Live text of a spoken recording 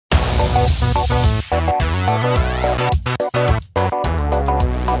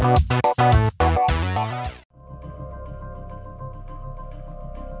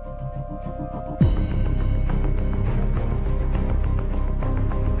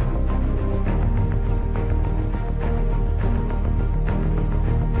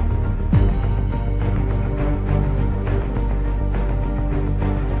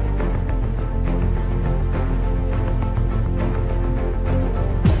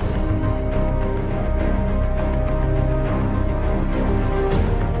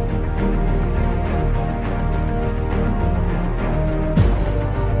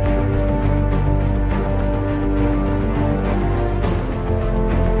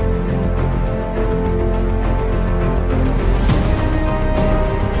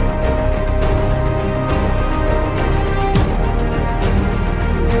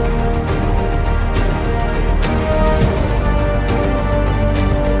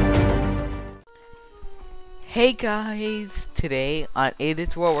Hey guys, today on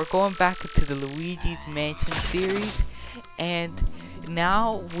Aden's World we're going back into the Luigi's Mansion series, and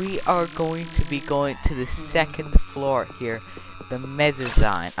now we are going to be going to the second floor here, the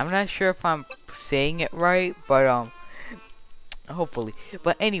Mezzanine. I'm not sure if I'm saying it right, but hopefully.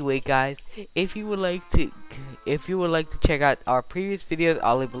 But anyway guys, if you would like to check out our previous videos,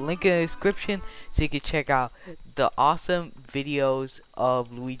 I'll leave a link in the description so you can check out the awesome videos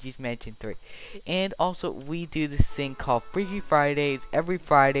of Luigi's Mansion 3. And also we do this thing called Freaky Fridays. Every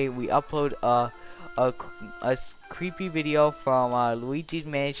Friday we upload a creepy video from Luigi's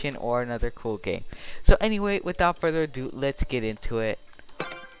Mansion or another cool game. So anyway, without further ado, let's get into it.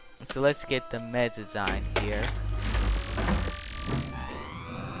 So let's get the Mezzanine here.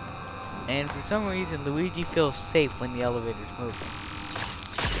 And for some reason, Luigi feels safe when the elevator's moving.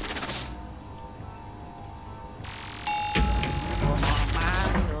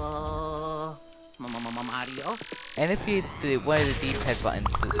 Mario. And if you hit one of the D-pad buttons,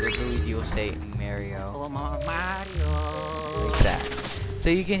 Luigi will say Mario. Mario. Like that. So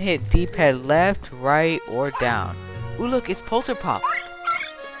you can hit D-pad left, right, or down. Ooh, look, it's Polterpop.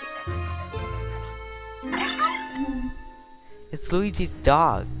 It's Luigi's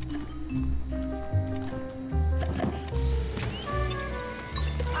dog.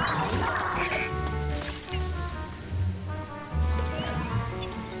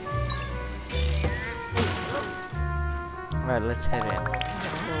 Alright, let's head in.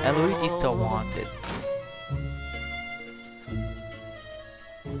 And Luigi's still wanted.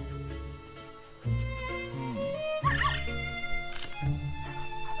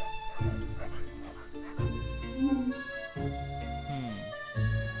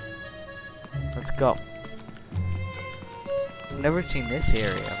 Let's go. I've never seen this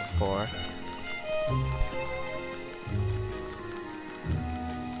area before.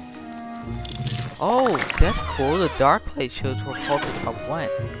 Oh, that's cool. The dark light shows where Polterpop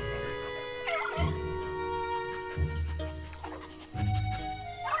went.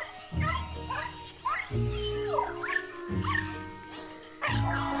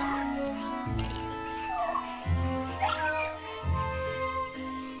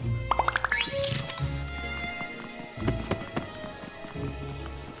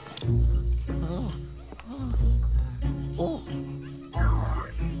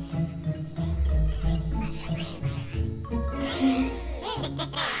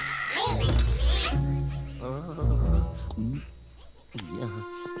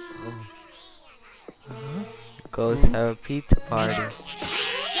 Ghosts have a pizza party.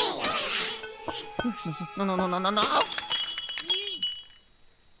 No.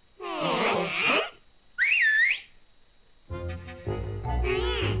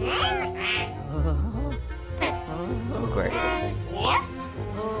 Oh, great.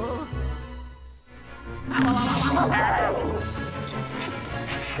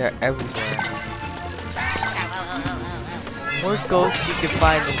 They're everywhere. The more ghosts you can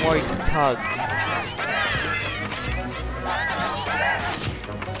find, the more you can tug.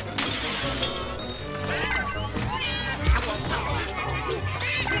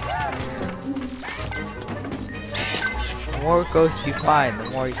 The more ghosts you find, the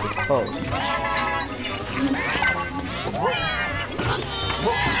more you can pull.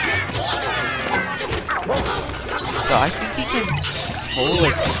 So I think you can pull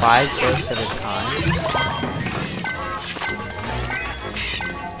like 5 ghosts at a time.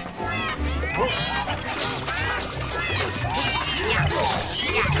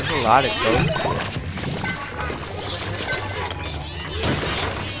 There's a lot of ghosts here.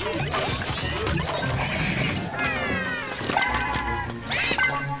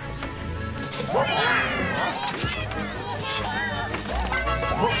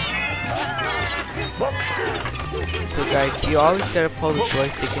 So guys, you always gotta pull the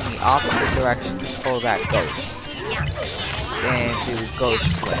joystick in the opposite direction to pull that ghost. And do ghost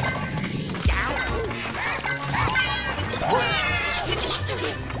flip.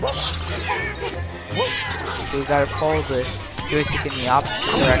 So we gotta pull the joystick in the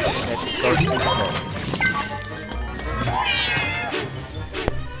opposite direction that the ghost is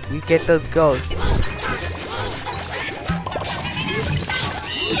going. We get those ghosts.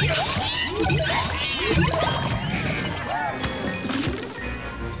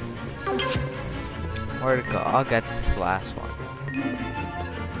 Where to go? I'll get this last one.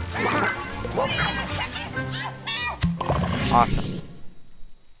 Awesome.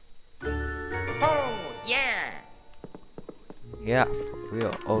 Oh, yeah. Yeah, for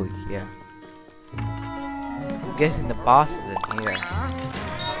real. Oh, yeah. I'm guessing the boss is in here.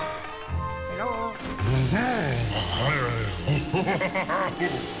 Hello.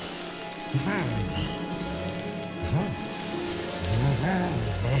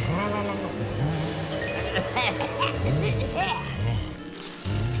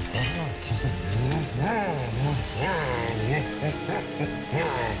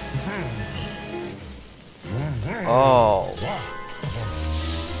 Oh.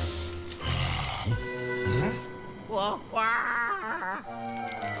 Wah, wah.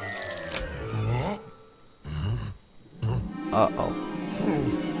 Uh-oh.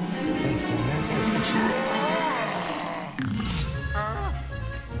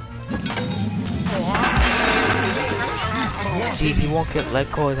 Jeez, he won't get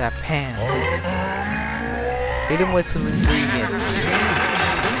let go of that pan. Hit him with some ingredients.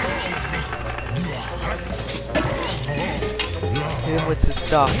 Hit him with some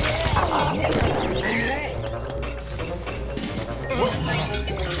stuff.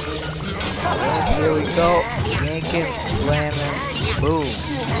 Here we go. Yank him, slam him. Boom.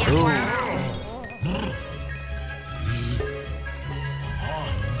 Boom.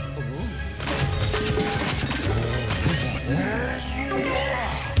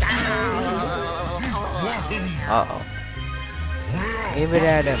 Uh-oh. Aim it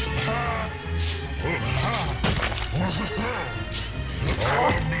at him.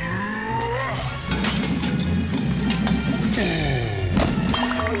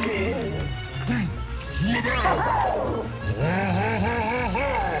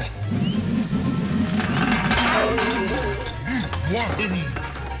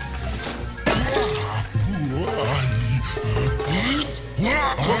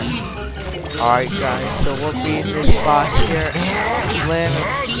 Alright guys, so we'll be in this spot here. Slam it,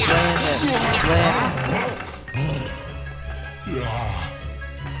 slam it, slam it.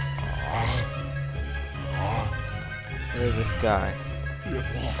 Look at this guy.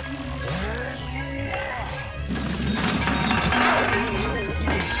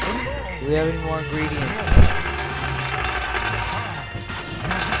 Do we have any more ingredients?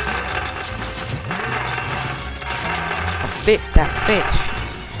 That fish.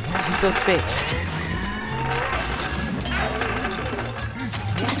 Eat those fish.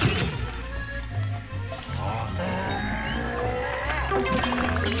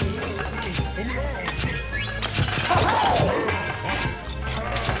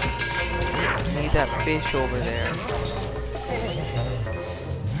 Need that fish over there.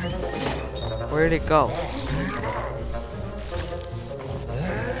 Where'd it go?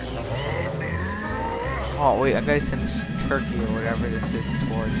 Oh wait, I gotta send this turkey or whatever this is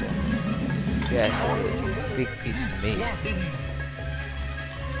towards it. Yes, a big piece of meat.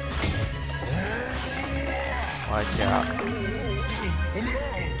 Watch out.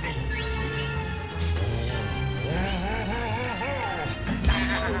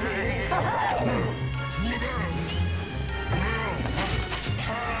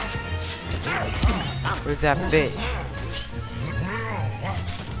 Where's that fish?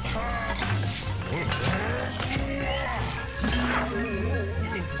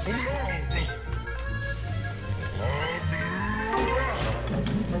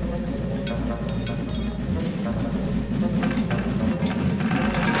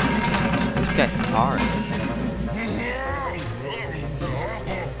 This guy's hard.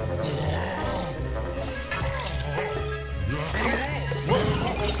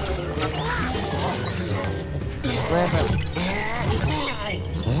 Slam him.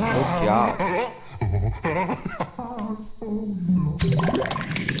 Good job.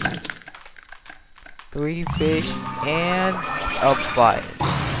 Three fish and a bite.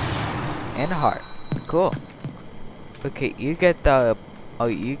 And a heart. Cool. Okay, you get the... Oh,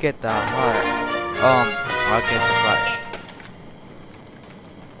 you get the heart. I'll get the bite.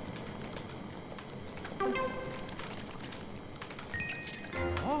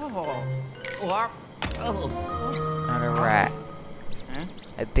 Not a rat. Huh?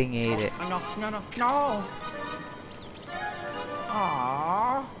 That thing ate it. No, no, no, no.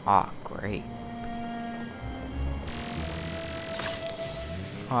 Aww. Ah, great.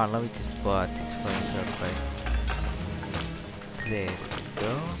 Hold on, let me just blow out these flames real quick. There we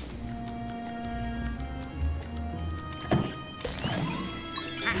go.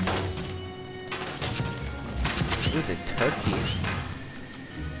 Ooh, the turkey.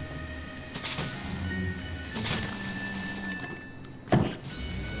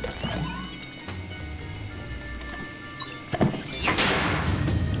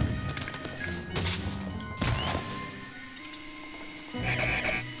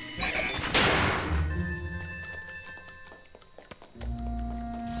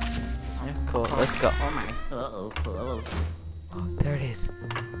 Cool, let's go. Oh my. Uh-oh. Uh-oh. Oh, there it is.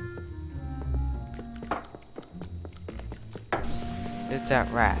 It's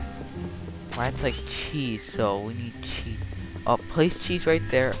that rat. Rats like cheese, so we need cheese. Oh, place cheese right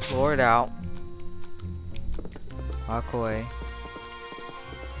there. Pour it out. Walk away.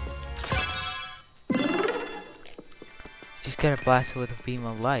 Just gotta blast it with a beam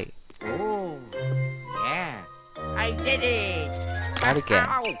of light. Oh, yeah. I did it. Try it again.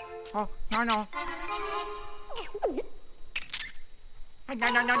 Ow. Oh, no, no. No,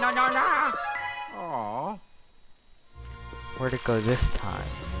 no, no, no, no, no. Oh. Where'd it go this time?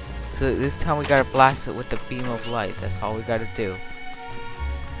 So this time we gotta blast it with the beam of light. That's all we gotta do.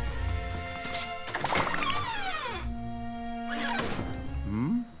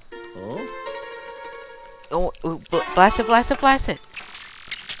 Hmm? Oh? Oh, blast it, blast it, blast it!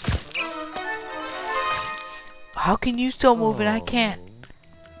 How can you still move and I can't?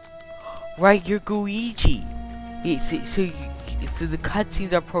 Right, you're Luigi. So the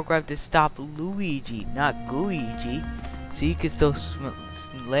cutscenes are programmed to stop Luigi, not Luigi. So you can still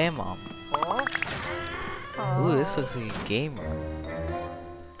slam him. Ooh, this looks like a game room.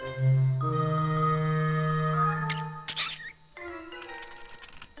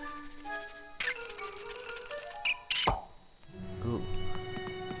 Ooh.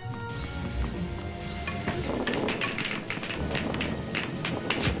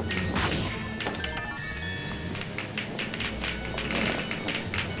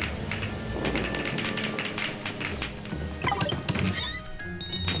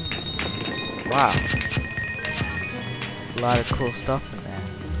 Wow. A lot of cool stuff in there.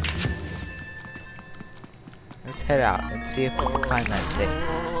 Let's head out and see if we can find that thing.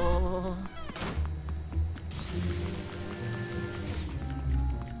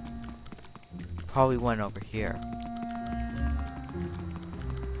 Probably one over here.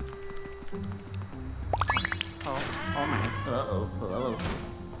 Oh my. Uh-oh. Uh-oh.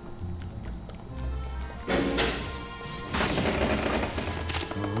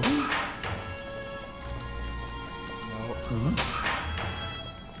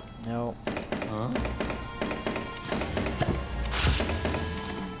 No. Huh?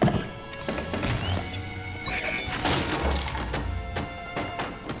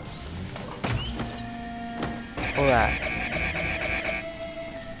 Pull that.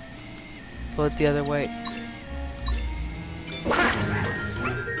 Pull it the other way.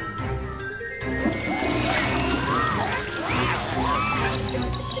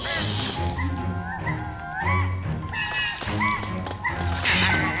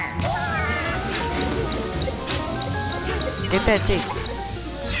 Get that thing.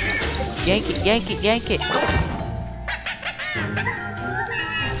 Yank it, yank it, yank it.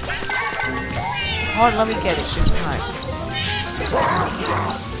 Hold on, let me get it this time.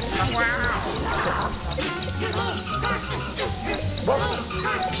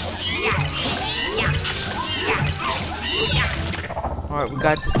 Alright, we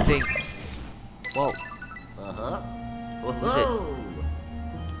got this thing. Whoa. Uh-huh. Who's it?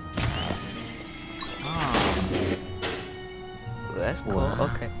 That's cool.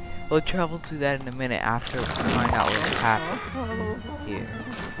 Wow. Okay. We'll travel through that in a minute after we find out what's happened here.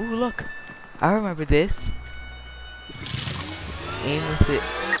 Ooh, look. I remember this. Aim with it.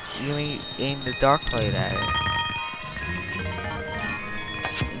 Aim the dark light at it.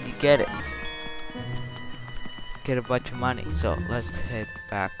 And you get it. Get a bunch of money. So let's head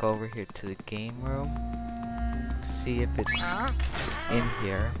back over here to the game room. See if it's in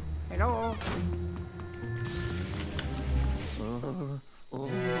here. Hello.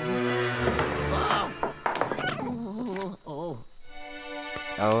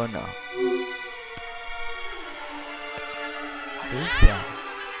 Oh no. What is that?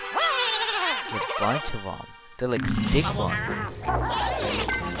 There's a bunch of them. They're like stick ones.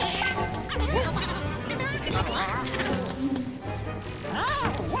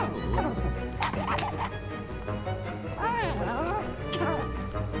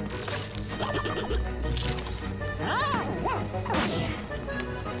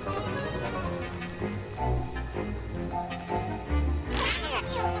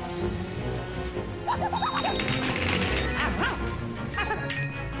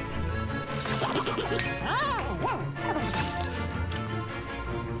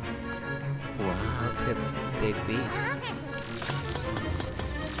 How could they be?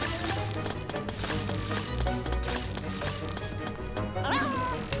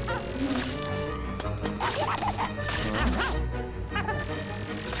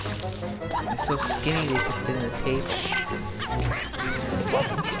 They're so skinny they can fit in the table.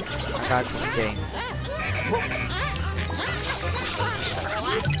 Got this thing.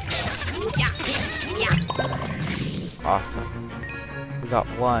 Awesome. We got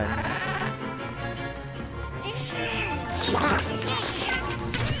one.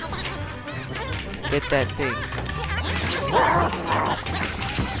 get that thing.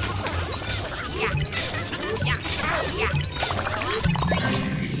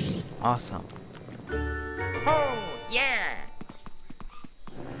 Awesome. Oh, yeah.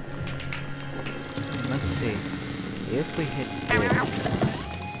 Let's see. If we hit this.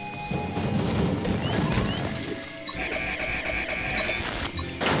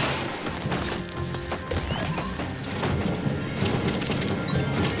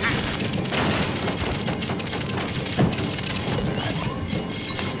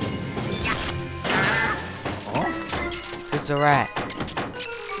 There's a rat.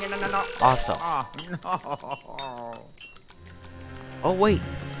 No. Awesome. Oh, no. Oh, wait.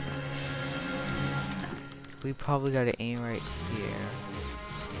 We probably gotta aim right here.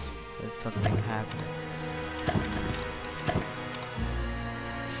 When something happens.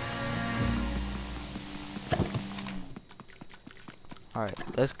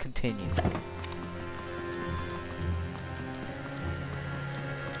 Alright, let's continue.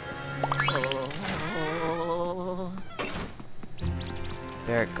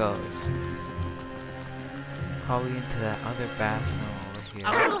 There it goes. Probably into that other bathroom over here.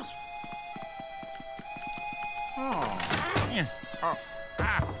 Oh, yeah. Oh,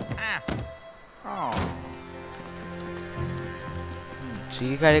 oh. So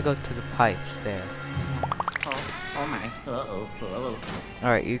you gotta go to the pipes there. Oh my. Uh-oh.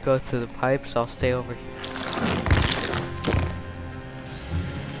 Alright, you go through the pipes, I'll stay over here.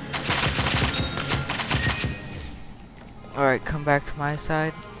 Alright, come back to my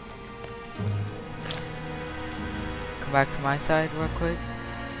side. Come back to my side real quick.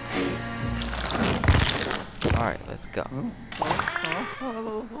 Alright, let's go.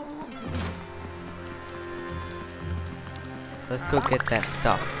 Let's go get that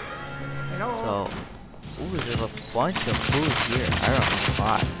stuff. So, ooh, there's a bunch of food here. I don't know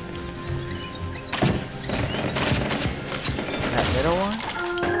why. That little one?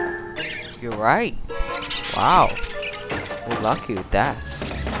 You're right. Wow. We're lucky with that.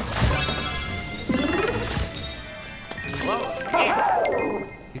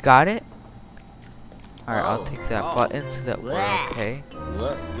 You got it? Alright, I'll take that button so that we're okay.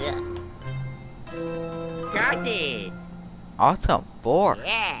 Got it. Awesome. 4.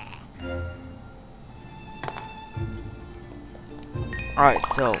 Yeah. Alright,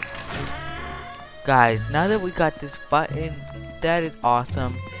 so guys, now that we got this button, that is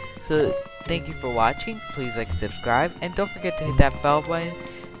awesome. So thank you for watching. Please like and subscribe, and don't forget to hit that bell button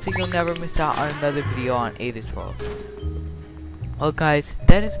so you'll never miss out on another video on Aden's World. Well guys,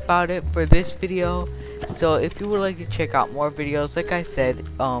 that is about it for this video. So if you would like to check out more videos, like I said,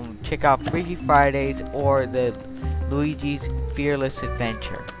 check out Freaky Fridays or the Luigi's Fearless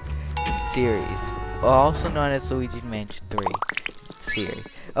Adventure series, also known as Luigi's Mansion 3 series.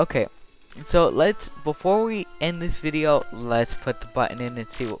 Okay, so before we end this video, let's put the button in and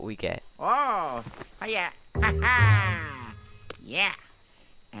see what we get. Oh, yeah. Ha-ha. Yeah.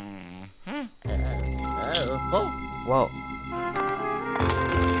 Whoa.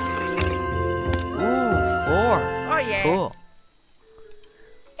 Ooh, 4. Oh, yeah. Cool.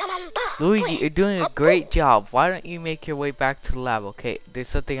 Luigi, you're doing a great job. Why don't you make your way back to the lab, okay? There's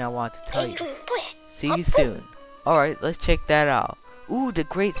something I want to tell you. See you soon. Alright, let's check that out. Ooh, the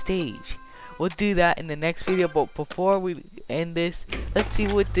great stage. We'll do that in the next video, but before we end this, let's see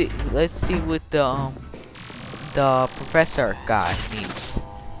what the professor guy needs.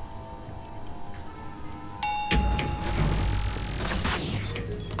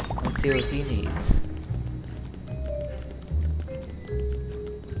 Let's see what he needs.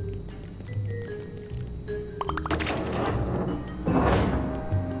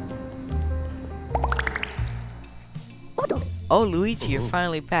 Oh, Luigi, you're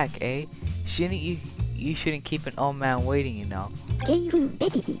finally back, eh? You shouldn't keep an old man waiting, you know.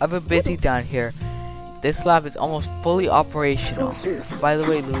 I've been busy down here. This lab is almost fully operational. By the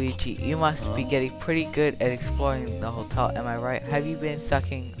way, Luigi, you must be getting pretty good at exploring the hotel, am I right? Have you been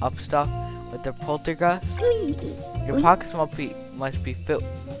sucking up stuff with the poltergeist? Your pockets must be filled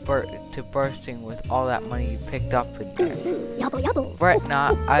to bursting with all that money you picked up in there. Right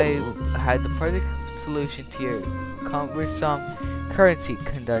now, I had the perfect solution to your cumbersome currency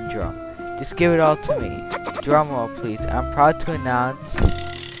conundrum. Just give it all to me. Drumroll, please. I'm proud to announce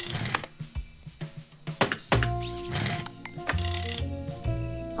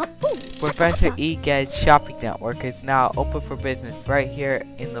Professor Egad's shopping network is now open for business right here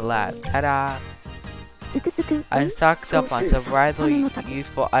in the lab. Ta-da! I stocked up on some rather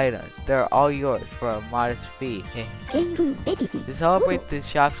useful items. They're all yours for a modest fee. To celebrate the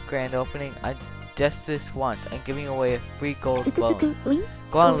shop's grand opening, I'm just this once. I'm giving away a free gold bone.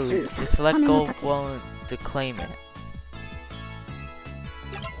 Go on, Luigi. Just select gold bone to claim it.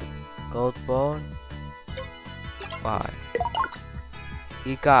 Gold bone. Bye.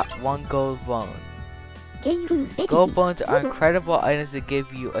 You got 1 gold bone. Gold bones are incredible items that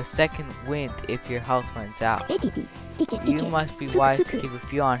give you a second wind if your health runs out. You must be wise to keep a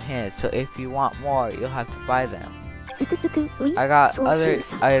few on hand, so if you want more, you'll have to buy them. I got other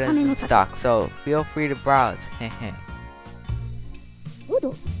items in stock, so feel free to browse.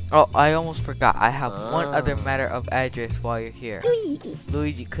 Oh, I almost forgot. I have one other matter of address while you're here.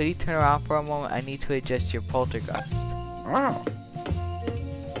 Luigi, could you turn around for a moment? I need to adjust your poltergeist.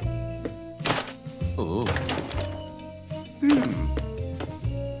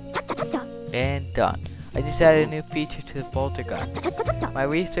 And done. I just added a new feature to the poltergeist. My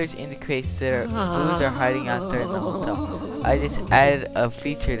research indicates that ghouls are hiding out there in the hotel. I just added a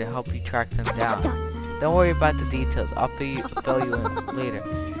feature to help you track them down. Don't worry about the details. I'll fill you in later.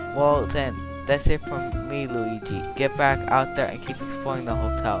 Well then, that's it from me, Luigi. Get back out there and keep exploring the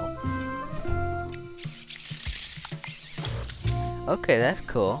hotel. Okay, that's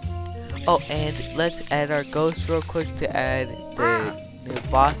cool. Oh, and let's add our ghost real quick to add the new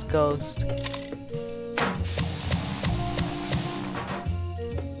boss ghost.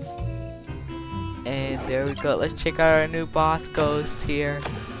 And there we go. Let's check out our new boss ghost here.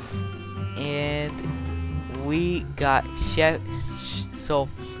 And we got Chef Souffle.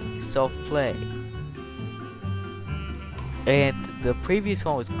 And the previous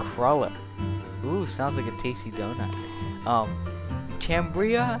one was Cruller. Ooh, sounds like a tasty donut.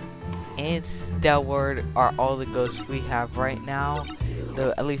 Chambria and Stelward are all the ghosts we have right now.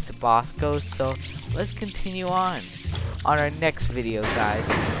 At least the boss ghosts. So let's continue on our next video, guys.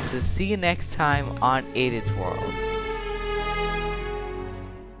 So see you next time on Aden's World.